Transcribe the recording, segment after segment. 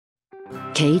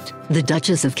Kate, the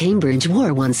Duchess of Cambridge,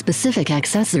 wore one specific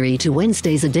accessory to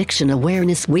Wednesday's Addiction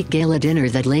Awareness Week gala dinner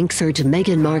that links her to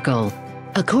Meghan Markle.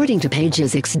 According to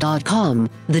pagesx.com,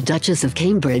 the Duchess of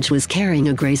Cambridge was carrying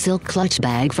a grey silk clutch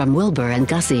bag from Wilbur &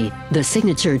 Gussie, the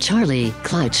signature Charlie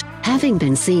clutch, having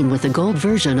been seen with a gold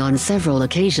version on several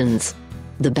occasions.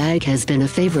 The bag has been a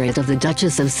favorite of the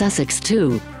Duchess of Sussex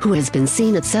too, who has been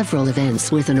seen at several events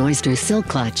with an oyster silk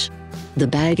clutch. The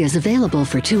bag is available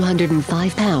for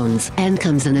 £205 and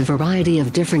comes in a variety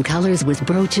of different colors with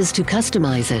brooches to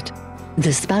customize it.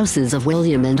 The spouses of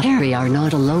William and Harry are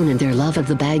not alone in their love of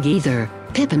the bag either.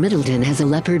 Kate Middleton has a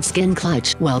leopard skin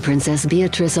clutch, while Princess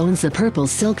Beatrice owns the purple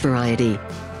silk variety.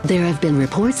 There have been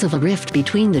reports of a rift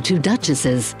between the two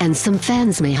duchesses, and some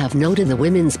fans may have noted the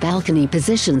women's balcony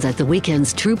positions at the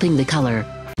weekend's Trooping the Colour.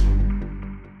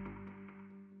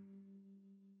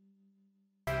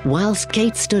 Whilst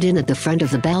Kate stood in at the front of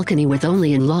the balcony with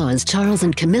only in-laws Charles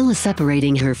and Camilla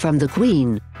separating her from the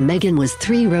Queen, Meghan was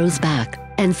 3 rows back,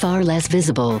 and far less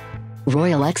visible.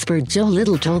 Royal expert Joe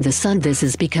Little told The Sun this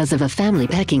is because of a family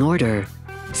pecking order.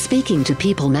 Speaking to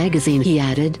People magazine, he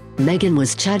added, Meghan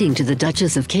was chatting to the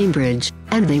Duchess of Cambridge,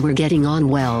 and they were getting on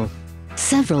well.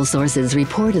 Several sources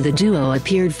reported the duo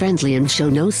appeared friendly and show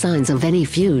no signs of any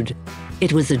feud.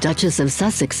 It was the Duchess of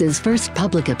Sussex's first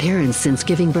public appearance since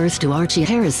giving birth to Archie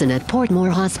Harrison at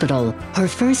Portmore Hospital, her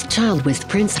first child with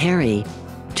Prince Harry.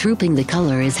 Trooping the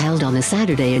Colour is held on a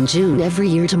Saturday in June every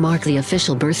year to mark the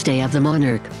official birthday of the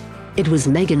monarch. It was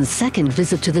Meghan's second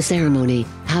visit to the ceremony,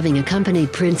 having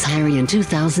accompanied Prince Harry in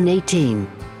 2018.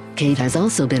 Kate has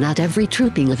also been at every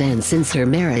trooping event since her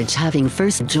marriage, having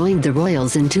first joined the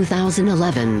royals in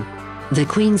 2011. The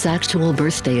Queen's actual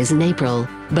birthday is in April,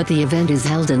 but the event is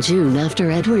held in June after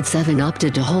Edward VII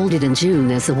opted to hold it in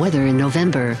June as the weather in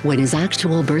November, when his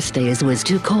actual birthday was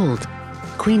too cold.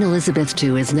 Queen Elizabeth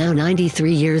II is now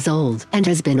 93 years old and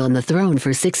has been on the throne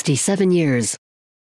for 67 years.